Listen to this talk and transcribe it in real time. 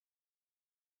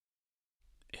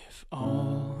If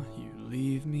all you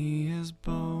leave me is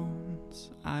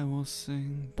bones, I will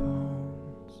sing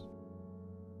bones.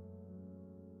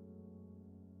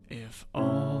 If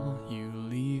all you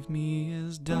leave me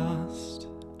is dust,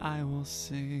 I will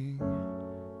sing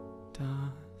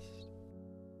dust.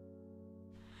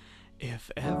 If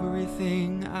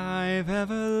everything I've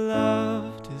ever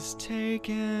loved is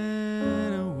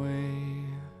taken away,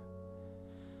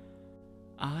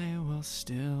 I will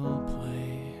still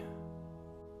play.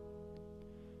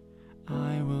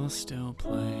 I will still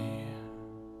play.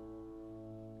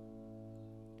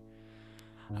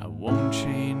 I won't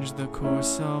change the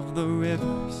course of the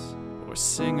rivers or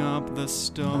sing up the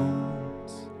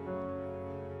stones.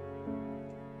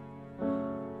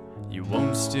 You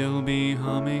won't still be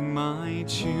humming my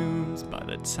tunes by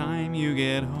the time you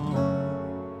get home.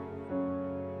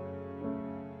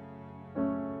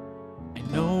 I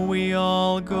know we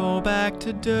all go back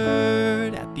to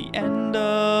dirt at the end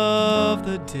of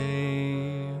the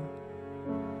day,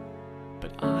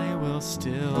 but I will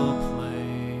still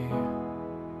play.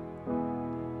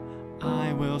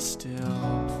 I will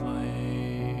still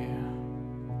play.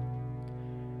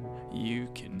 You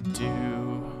can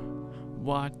do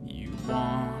what you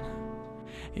want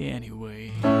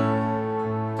anyway.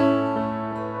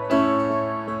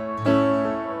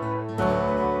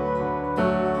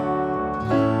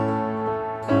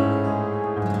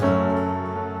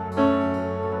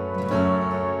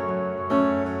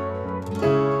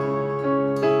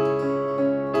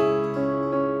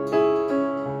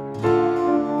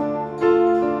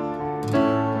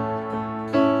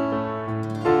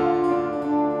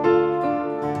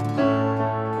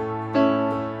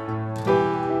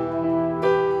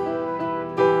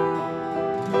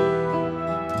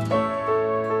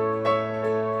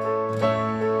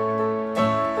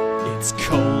 It's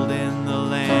cold in the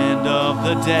land of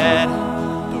the dead,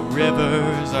 the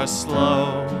rivers are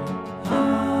slow.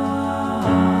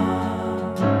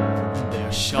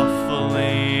 They're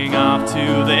shuffling off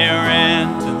to their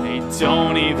end, and they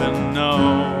don't even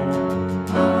know.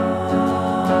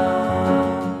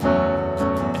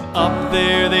 And up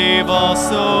there they've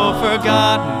also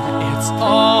forgotten it's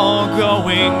all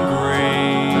going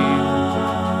great,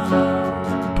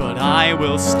 but I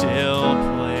will still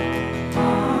play.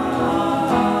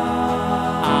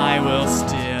 I will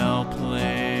still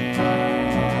play.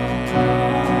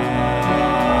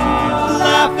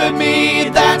 Laugh at me,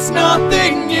 that's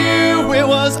nothing new. It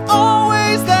was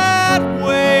always that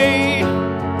way.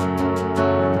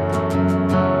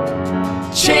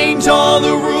 Change all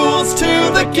the rules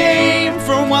to the game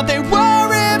from what they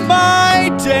were in my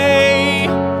day.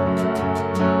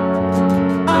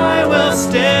 I will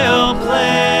still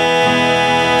play.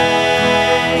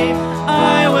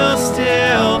 I will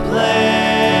still play.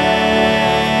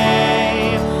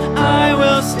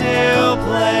 Still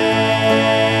play.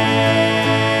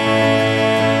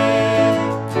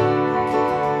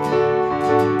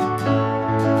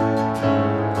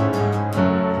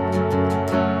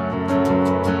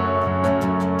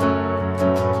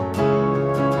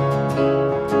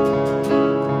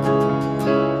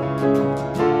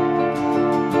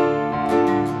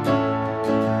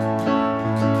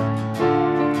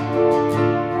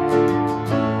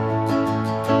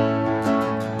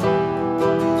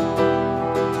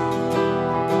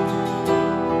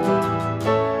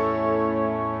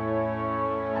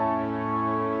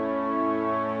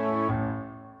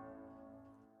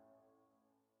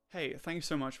 Hey, thank you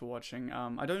so much for watching.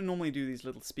 I don't normally do these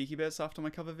little speaky bits after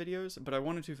my cover videos, but I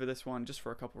wanted to for this one just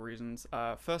for a couple reasons.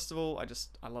 First of all,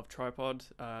 I love Tripod.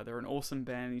 They're an awesome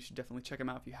band. You should definitely check them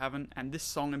out if you haven't. And this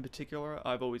song in particular,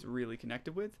 I've always really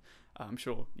connected with. I'm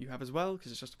sure you have as well,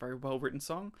 because it's just a very well-written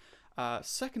song.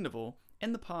 Second of all,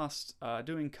 in the past,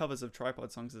 doing covers of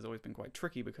Tripod songs has always been quite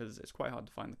tricky because it's quite hard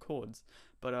to find the chords.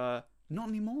 But not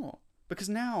anymore, because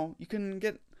now you can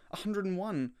get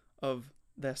 101 of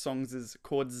their songs'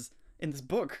 chords in this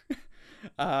book.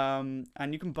 And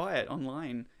you can buy it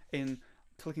online in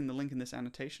clicking the link in this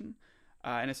annotation.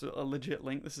 And it's a legit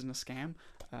link. This isn't a scam.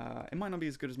 It might not be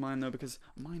as good as mine though, because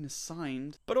mine is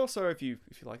signed. But also, if you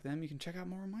like them, you can check out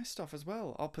more of my stuff as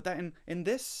well. I'll put that in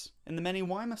the many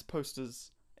Wymas posters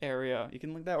area. You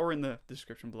can link that, or in the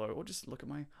description below, or just look at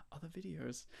my other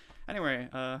videos. Anyway,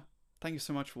 thank you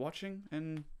so much for watching,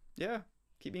 and yeah,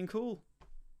 keep being cool.